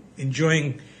 and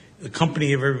enjoying the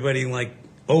company of everybody,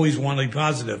 always wanting to be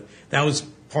positive, that was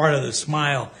part of the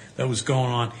smile that was going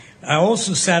on. I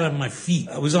also sat on my feet.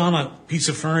 I was on a piece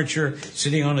of furniture,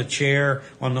 sitting on a chair,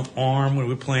 on the arm when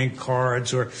we were playing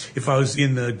cards, or if I was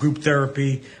in the group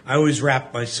therapy, I always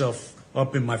wrapped myself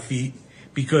up in my feet,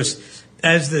 because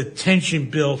as the tension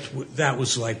built, that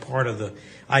was part of the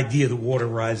idea of the water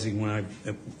rising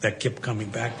that kept coming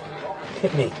back.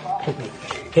 Hit me.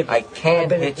 I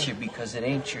can't hit you because it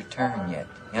ain't your turn yet.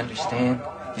 You understand?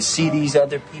 You see these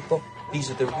other people? These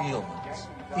are the real ones.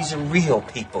 These are real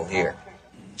people here.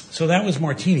 So that was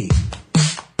Martini.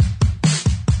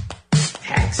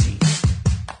 Taxi.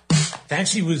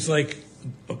 Taxi was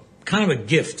kind of a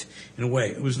gift in a way.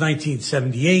 It was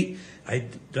 1978.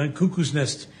 I'd done Cuckoo's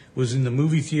Nest, was in the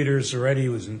movie theaters already. It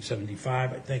was in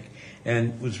 75, I think,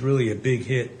 and was really a big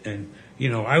hit. And,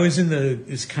 I was in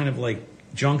this kind of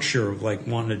juncture of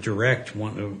wanting to direct,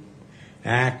 wanting to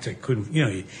act. I couldn't,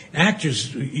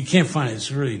 actors, you can't find it.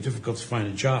 It's really difficult to find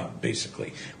a job,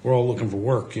 basically. We're all looking for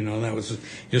work, that was,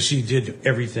 she did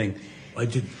everything. I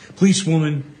did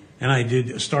Policewoman, and I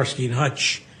did Starsky and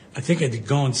Hutch. I think I did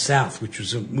Going South, which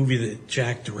was a movie that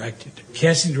Jack directed.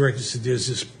 Casting director said there's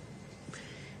this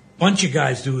bunch of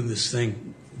guys doing this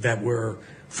thing that were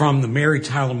from the Mary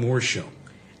Tyler Moore Show.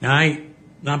 Now,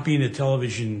 not being a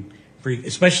television freak,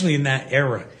 especially in that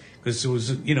era, because it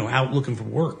was, out looking for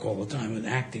work all the time and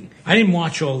acting. I didn't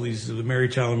watch all these, the Mary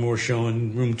Tyler Moore Show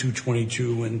and Room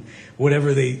 222 and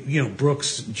whatever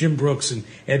Jim Brooks and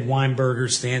Ed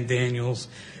Weinberger, Stan Daniels.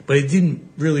 but it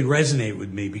didn't really resonate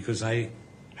with me because I'd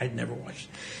never watched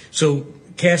it. So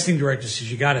casting director says,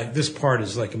 this part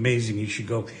is like amazing, you should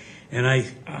go. And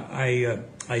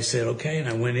I said, okay, and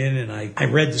I went in and I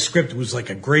read the script. It was like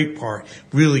a great part,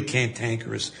 really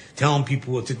cantankerous, telling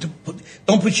people what to do.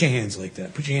 Don't put your hands like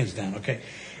that. Put your hands down, okay?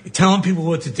 Telling people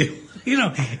what to do.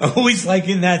 Always like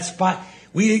in that spot.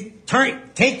 Take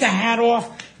the hat off,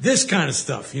 this kind of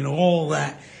stuff, all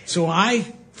that. So I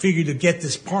figured to get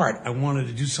this part, I wanted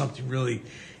to do something really,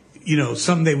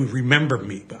 something they would remember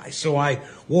me by. So I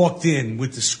walked in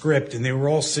with the script and they were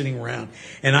all sitting around.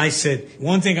 And I said,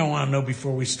 one thing I want to know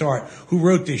before we start, who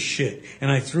wrote this shit?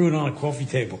 And I threw it on a coffee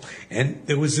table. And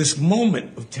there was this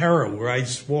moment of terror where I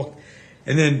just walked.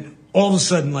 And then all of a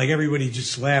sudden, like everybody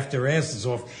just laughed their asses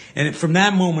off. And from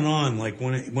that moment on, like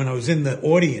when I was in the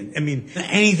audience,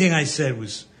 anything I said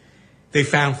was, they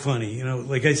found funny,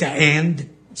 like I said,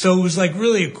 and so it was like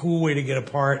really a cool way to get a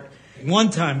part. One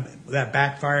time that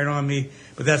backfired on me,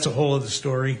 but that's a whole other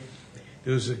story.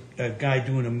 There was a guy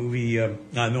doing a movie, a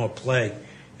play,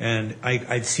 and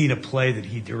I'd seen a play that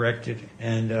he directed,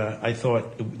 and I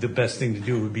thought the best thing to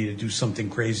do would be to do something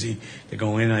crazy, to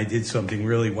go in. I did something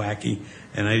really wacky,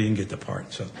 and I didn't get the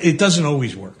part. So it doesn't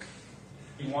always work.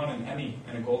 You won an Emmy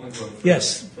and a Golden Globe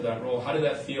for that role. How did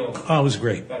that feel? Oh, it was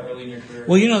great. That early in your career?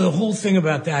 Well, the whole thing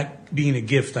about that being a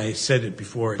gift, I said it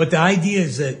before. But the idea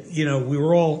is that, we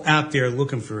were all out there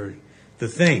looking for the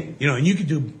thing. And you could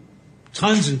do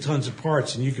tons and tons of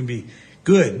parts and you can be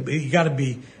good, but you got to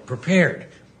be prepared.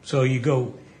 So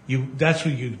that's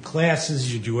what you do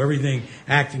classes, you do everything,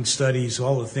 acting studies,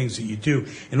 all the things that you do,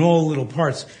 and all the little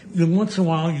parts. Then once in a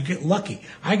while, you get lucky.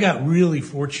 I got really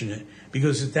fortunate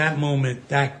because at that moment,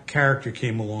 that character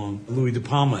came along, Louis De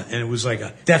Palma, and it was like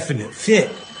a definite fit.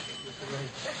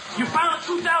 You found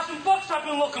 $2,000 I've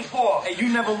been looking for. Hey,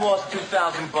 you never lost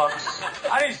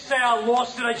 $2,000. I didn't say I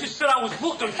lost it. I just said I was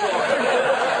looking for it.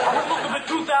 I've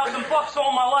been looking for $2,000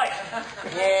 all my life.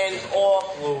 Hands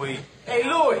off, Louis. Hey,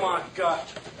 Louis. Oh, my God.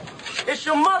 It's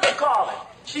your mother calling.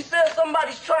 She says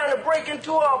somebody's trying to break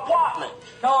into her apartment.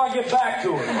 Tell her I get back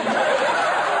to her.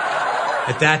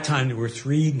 At that time, there were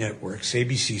 3 networks,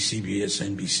 ABC, CBS,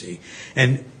 NBC,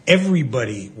 and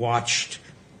everybody watched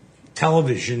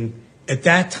television at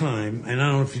that time, and I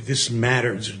don't know if this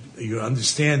matters, you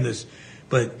understand this,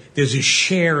 but there's a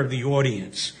share of the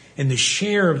audience, and the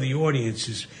share of the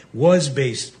audience was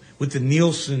based with the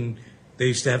Nielsen. They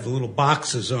used to have the little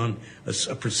boxes on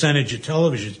a percentage of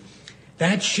television.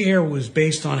 That share was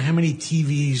based on how many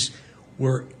TVs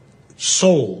were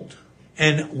sold,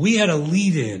 and we had a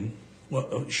lead-in.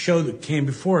 A show that came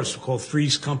before us called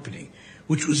Three's Company,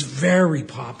 which was very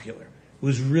popular. It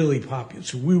was really popular.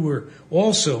 So we were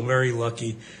also very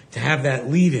lucky to have that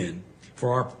lead-in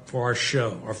for our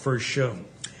show, our first show.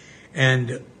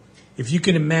 And if you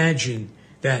can imagine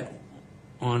that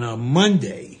on a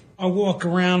Monday, I walk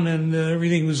around and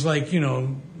everything was like,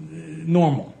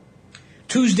 normal.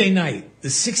 Tuesday night, the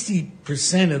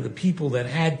 60% of the people that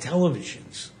had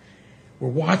televisions were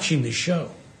watching the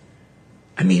show.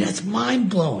 That's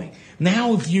mind-blowing.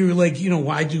 Now if you're like,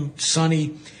 why do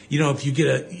Sunny, if you get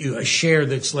a share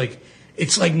that's like,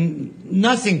 it's like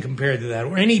nothing compared to that,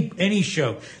 or any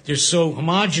show. They're so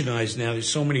homogenized now. There's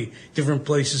so many different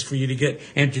places for you to get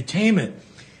entertainment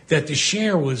that the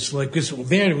share was like, because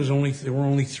there were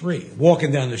only 3.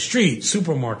 Walking down the street,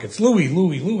 supermarkets,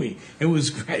 Louis. It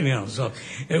was great, so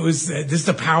it was, this is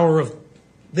the power of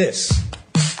this.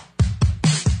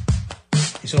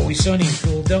 It's Always Sunny in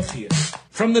Philadelphia.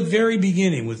 From the very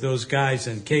beginning with those guys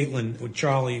and Caitlin, with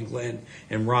Charlie and Glenn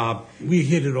and Rob, we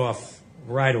hit it off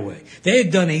right away. They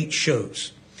had done 8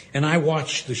 shows, and I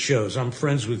watched the shows. I'm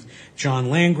friends with John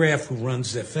Landgraf, who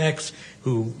runs FX,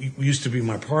 who used to be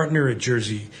my partner at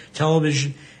Jersey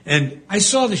Television. And I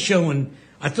saw the show, and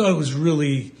I thought it was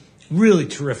really, really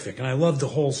terrific. And I loved the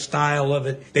whole style of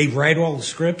it. They write all the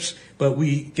scripts, but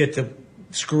we get to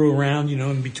screw around,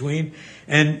 in between.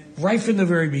 And right from the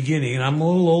very beginning, and I'm a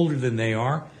little older than they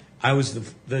are, I was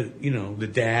the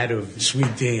dad of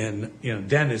Sweet Dan,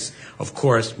 Dennis. Of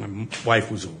course, my wife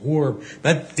was a whore.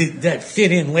 That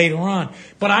fit in later on.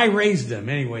 But I raised them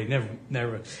anyway,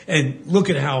 never. And look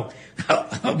at how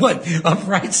what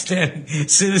upright standing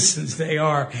citizens they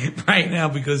are right now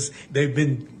because they've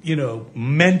been,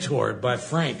 mentored by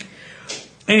Frank.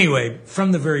 Anyway,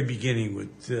 from the very beginning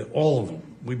with all of them,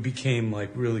 we became like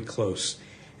really close.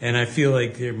 And I feel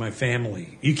like they're my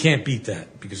family. You can't beat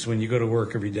that because when you go to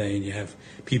work every day and you have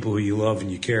people who you love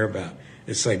and you care about,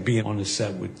 it's like being on the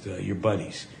set with your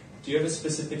buddies. Do you have a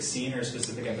specific scene or a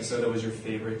specific episode that was your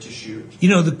favorite to shoot? You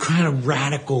know, the kind of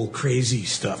radical, crazy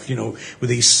stuff, you know, where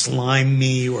they slime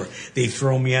me or they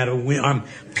throw me out of a window.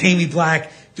 Paint me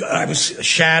black. I was a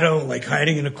shadow, like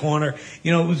hiding in a corner.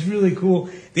 You know, it was really cool.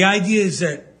 The idea is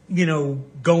that, you know,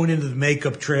 going into the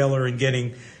makeup trailer and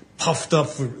getting puffed up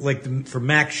for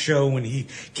Mac's show when he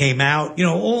came out, you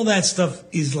know, all that stuff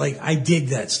is like, I dig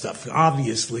that stuff.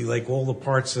 Obviously, like all the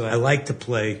parts that I like to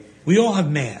play, we all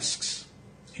have masks,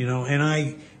 you know, and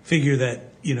I figure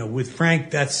that, you know, with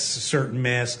Frank, that's a certain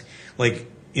mask. Like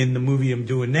in the movie I'm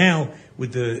doing now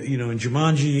with the, you know, in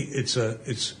Jumanji, it's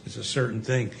a certain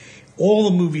thing. All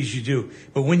the movies you do.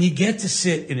 But when you get to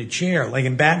sit in a chair, like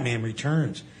in Batman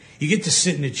Returns, you get to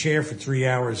sit in a chair for 3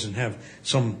 hours and have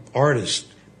some artist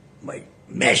like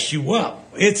mess you up.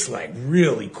 It's like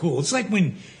really cool. It's like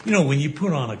when, you know, when you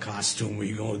put on a costume where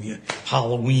you go with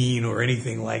Halloween or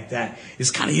anything like that. It's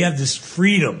kind of, you have this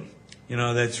freedom, you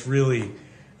know, that's really,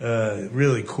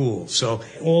 really cool. So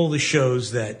all the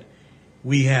shows that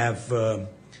we have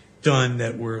done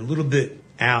that were a little bit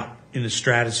out in the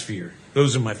stratosphere,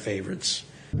 those are my favorites.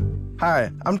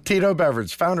 Hi, I'm Tito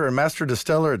Beveridge, founder and master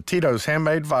distiller at Tito's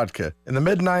Handmade Vodka. In the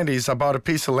mid-90s, I bought a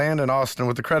piece of land in Austin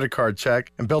with a credit card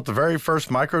check and built the very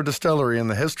first micro distillery in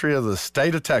the history of the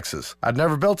state of Texas. I'd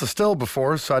never built a still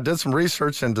before, so I did some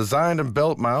research and designed and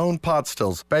built my own pot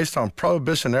stills based on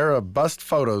Prohibition-era bust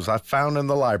photos I found in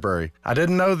the library. I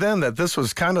didn't know then that this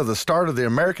was kind of the start of the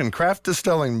American craft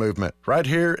distilling movement, right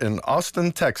here in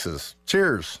Austin, Texas.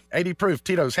 Cheers. 80 proof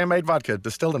Tito's Handmade Vodka,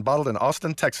 distilled and bottled in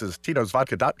Austin, Texas.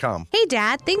 Tito'sVodka.com. Hey,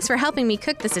 Dad, thanks for helping me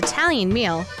cook this Italian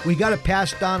meal. We got to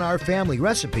pass down our family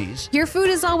recipes. Your food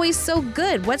is always so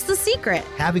good. What's the secret?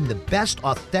 Having the best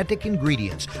authentic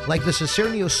ingredients, like the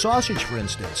Cicernio sausage, for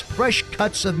instance. Fresh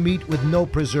cuts of meat with no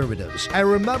preservatives. I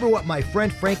remember what my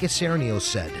friend Frank Cicernio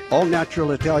said. All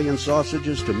natural Italian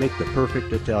sausages to make the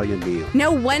perfect Italian meal.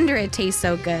 No wonder it tastes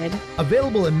so good.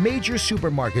 Available in major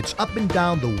supermarkets up and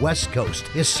down the West Coast.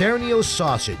 Cicernio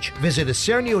sausage. Visit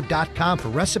Cicernio.com for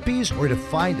recipes or to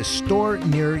find a store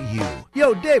near you.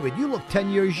 Yo, David, you look 10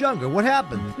 years younger. What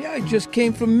happened? Yeah, I just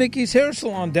came from Mickey's Hair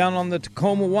Salon down on the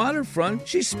Tacoma waterfront.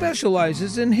 She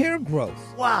specializes in hair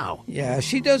growth. Wow. Yeah,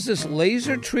 she does this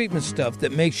laser treatment stuff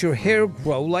that makes your hair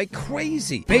grow like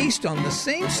crazy, based on the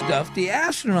same stuff the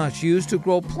astronauts use to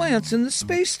grow plants in the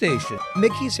space station.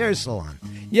 Mickey's Hair Salon.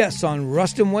 Yes, on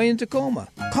Ruston Way in Tacoma.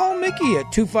 Call Mickey at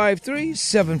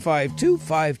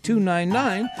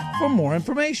 253-752-5299 for more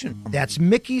information. That's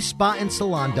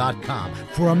MickeySpaAndSalon.com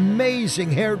for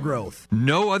amazing hair growth.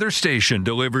 No other station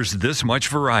delivers this much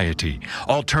variety.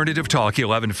 Alternative Talk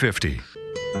 1150.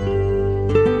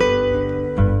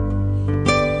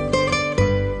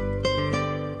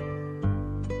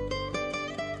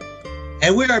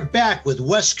 And we are back with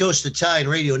West Coast Italian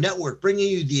Radio Network, bringing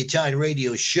you the Italian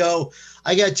Radio Show.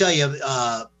 I got to tell you,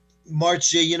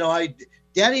 Marzia, you know,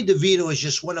 Danny DeVito is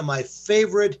just one of my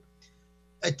favorite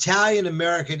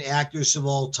Italian-American actors of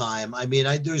all time. I mean,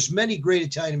 there's many great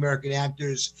Italian-American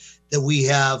actors that we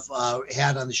have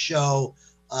had on the show,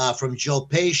 from Joe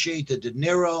Pesci to De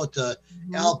Niro to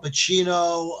Al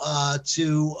Pacino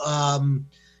to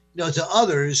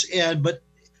others. But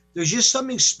there's just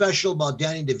something special about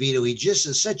Danny DeVito. He just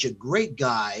is such a great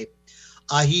guy.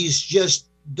 He's just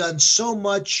done so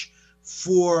much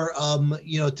for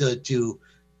to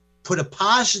put a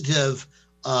positive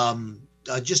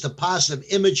just a positive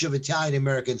image of Italian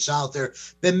Americans out there.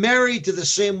 Been married to the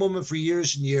same woman for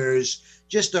years and years.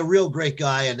 Just a real great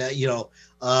guy. And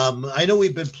I know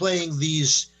we've been playing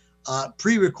these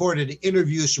pre-recorded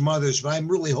interviews from others, but I'm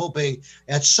really hoping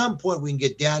at some point we can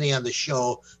get Danny on the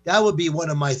show. That would be one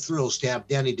of my thrills to have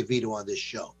Danny DeVito on this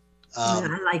show. I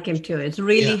like him too. It's a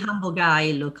really humble guy,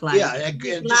 he look like. Yeah,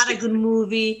 a lot of good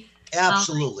movie.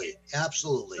 Absolutely.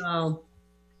 So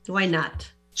why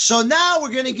not? So now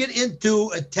we're going to get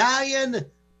into Italian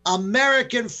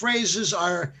American phrases,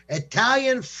 our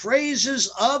Italian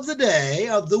phrases of the day,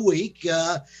 of the week.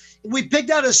 We picked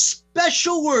out a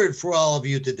special word for all of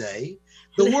you today.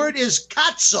 The word is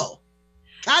cazzo.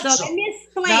 Cazzo. So let me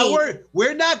explain. Now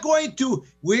we're not going to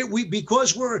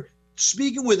because we're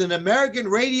speaking with an American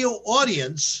radio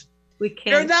audience.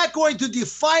 They're not going to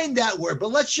define that word,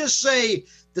 but let's just say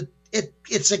that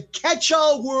it's a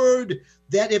catch-all word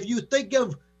that if you think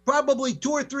of probably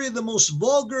two or three of the most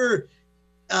vulgar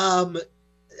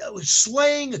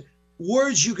slang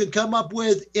words you can come up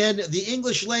with in the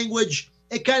English language,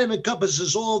 it kind of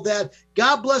encompasses all of that.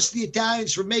 God bless the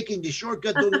Italians for making the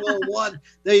shortcut to the 101.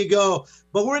 There you go.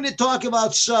 But we're going to talk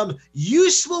about some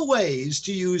useful ways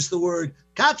to use the word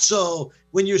cazzo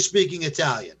when you're speaking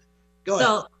Italian. Go ahead.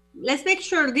 So let's make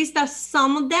sure these are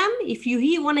some of them. If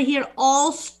you want to hear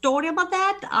all story about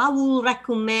that, I will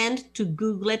recommend to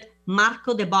Google it,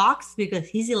 Marco the Box, because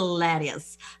he's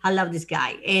hilarious. I love this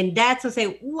guy. And that's to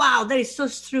say, wow, that is so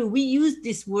true. We use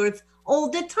these words all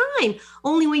the time.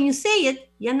 Only when you say it,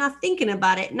 you're not thinking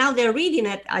about it. Now they're reading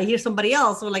it. I hear somebody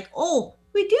else. We're like, oh,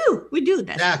 we do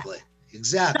that. Exactly.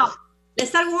 So, let's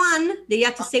start one that you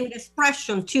have to say with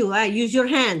expression too. Use your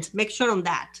hand. Make sure on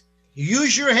that.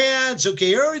 Use your hands. Okay,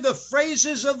 here are the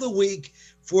phrases of the week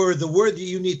for the word that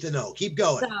you need to know. Keep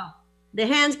going. So, the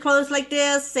hands closed like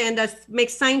this, and make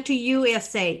sign to you and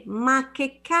say, ma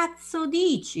che cazzo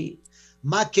dici?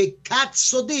 Ma che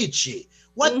cazzo dici?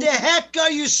 What the heck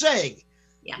are you saying?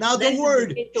 Yeah, now, the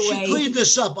word, she cleaned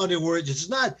this up under words. It's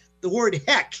not the word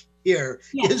heck here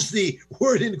is the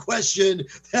word in question.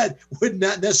 That would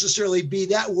not necessarily be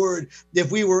that word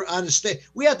if we were on a state.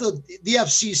 We have the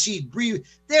FCC breathe.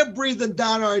 They're breathing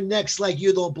down our necks like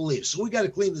you don't believe. So we got to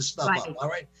clean this stuff up. All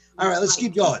right. Let's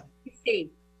keep going.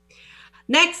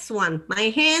 Next one. My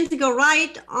hands go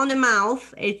right on the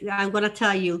mouth. I'm going to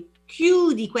tell you,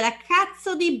 chiudi quella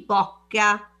cazzo di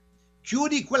bocca.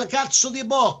 Chiudi quella cazzo di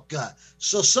bocca.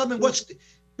 So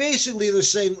basically they're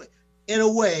saying, in a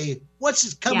way,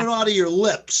 what's coming out of your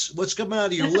lips? What's coming out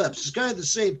of your lips? It's kind of the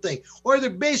same thing. Or they're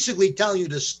basically telling you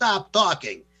to stop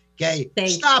talking. Okay?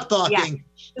 Stop talking.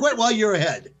 Quit while you're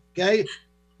ahead. Okay?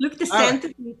 Look at the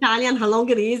sentence in Italian, how long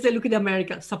it is, and look at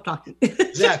America. Stop talking.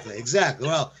 Exactly.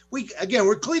 Well,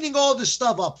 we're cleaning all this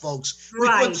stuff up, folks. We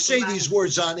couldn't say these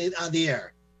words on the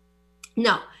air.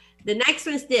 No. The next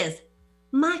one is this.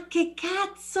 Ma che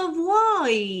cazzo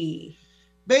vuoi?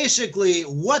 Basically,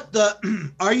 what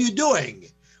the are you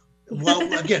doing? Well,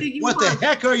 again, what the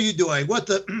heck are you doing? What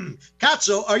the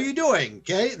cazzo are you doing?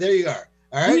 Okay, there you are.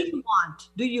 All right.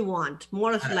 Do you want?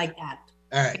 More like that.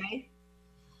 All right. Okay.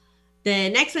 The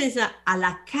next one is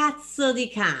alla cazzo di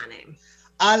cane.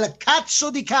 Alla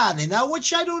cazzo di cane. Now,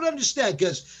 which I don't understand,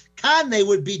 because cane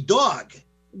would be dog.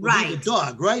 Right. The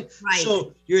dog, right? Right.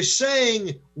 So you're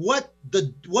saying what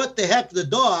the heck the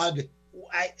dog?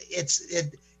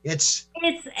 It's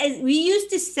we use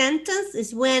this sentence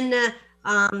is when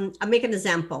I make an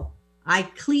example. I'm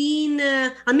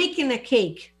making a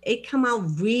cake. It come out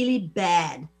really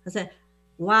bad. I said,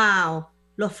 wow,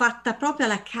 l'ho fatta proprio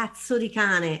alla cazzo di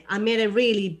cane. I made it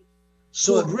really.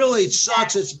 So it really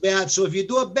sucks. It's bad. So if you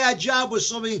do a bad job with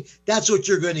something, that's what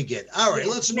you're going to get. All right,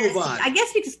 let's move on. I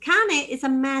guess because cane is a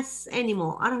mess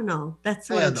animal. I don't know. That's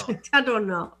what I don't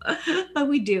know, but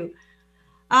we do.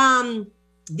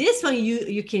 This one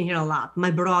you can hear a lot.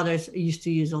 My brothers used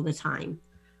to use all the time.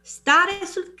 Stare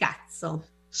sul cazzo.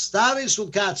 Stare sul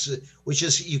cazzo, which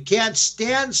is you can't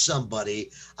stand somebody.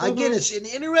 Again, it's an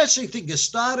interesting thing.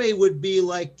 Stare would be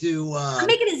like to. I'll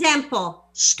make an example.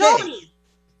 Stay. Tony,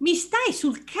 mi stai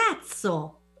sul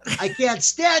cazzo. I can't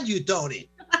stand you, Tony.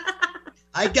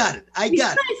 I got it.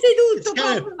 It's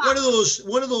kind of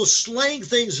one of those slang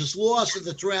things that's lost in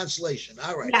the translation.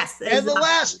 All right. Yes. And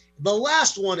the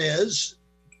last one is.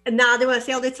 Now they want to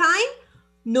say all the time,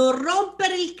 non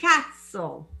rompere il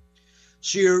cazzo.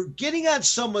 So you're getting on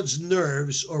someone's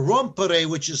nerves, or rompere,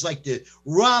 which is like to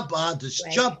romp on, to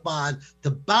jump on,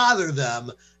 to bother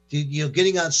them,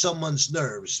 getting on someone's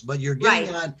nerves. But you're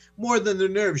getting on more than their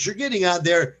nerves. You're getting on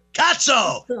their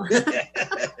cazzo.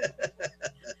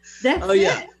 That's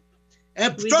it.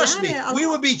 And trust me, we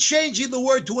would be changing the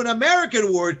word to an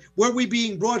American word where we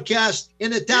being broadcast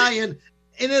in Italian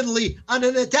in Italy on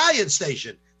an Italian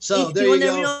station. So if there you you go.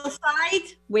 On the real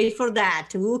side, wait for that.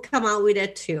 We'll come out with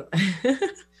it too.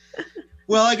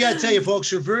 Well, I got to tell you,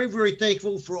 folks, we're very, very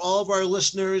thankful for all of our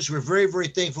listeners. We're very, very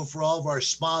thankful for all of our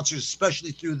sponsors,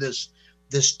 especially through this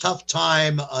tough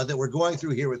time that we're going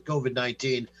through here with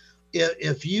COVID-19.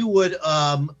 If you would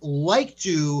like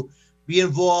to be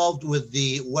involved with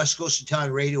the West Coast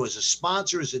Italian Radio as a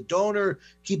sponsor, as a donor,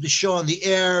 keep the show on the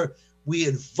air, we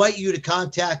invite you to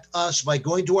contact us by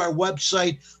going to our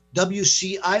website,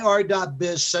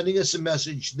 WCIR.biz, sending us a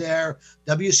message there,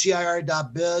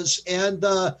 WCIR.biz. And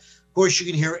of course, you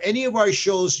can hear any of our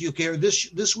shows. You can hear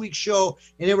this week's show,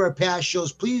 any of our past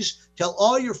shows. Please tell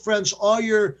all your friends, all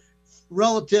your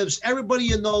relatives, everybody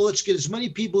you know. Let's get as many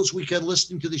people as we can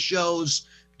listening to the shows.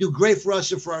 Do great for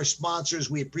us and for our sponsors.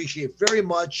 We appreciate it very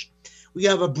much. We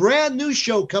have a brand new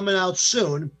show coming out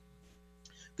soon.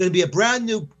 Going to be a brand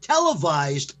new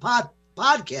televised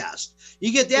podcast.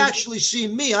 You get to actually see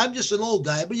me. I'm just an old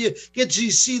guy, but you get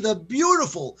to see the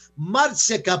beautiful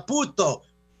Marzia Caputo.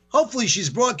 Hopefully she's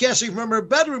broadcasting from her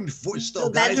bedroom still,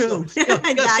 guys. So,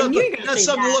 that's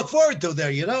something to look forward to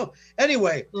there,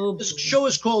 Anyway, this show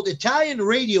is called Italian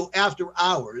Radio After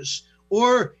Hours.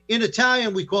 or in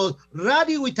Italian, we call it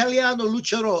Radio Italiano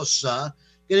Luce Rossa.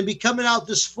 Going to be coming out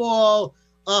this fall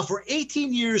for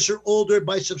 18 years or older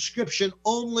by subscription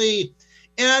only.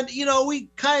 And, you know, we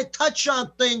kind of touch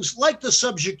on things like the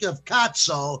subject of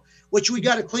Cazzo, which we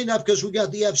got to clean up because we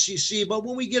got the FCC. But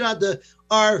when we get on to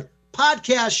our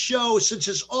podcast show, since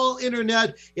it's all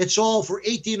internet, it's all for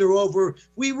 18 or over,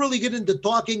 we really get into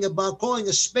talking about calling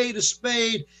a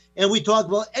spade, and we talk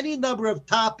about any number of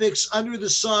topics under the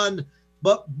sun.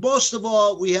 But most of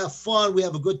all, we have fun, we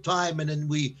have a good time, and then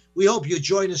we hope you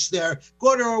join us there.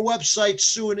 Go to our website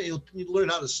soon, and you'll learn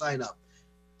how to sign up.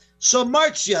 So,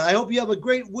 Marzia, I hope you have a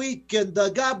great week, and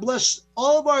God bless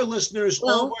all of our listeners,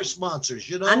 all of our sponsors.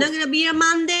 You know, I'm not going to be here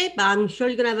Monday, but I'm sure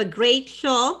you're going to have a great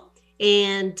show,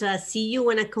 and see you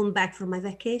when I come back from my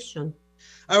vacation.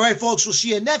 All right, folks, we'll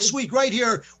see you next week right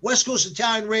here, West Coast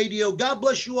Italian Radio. God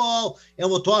bless you all, and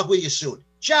we'll talk with you soon.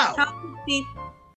 Ciao. Ciao.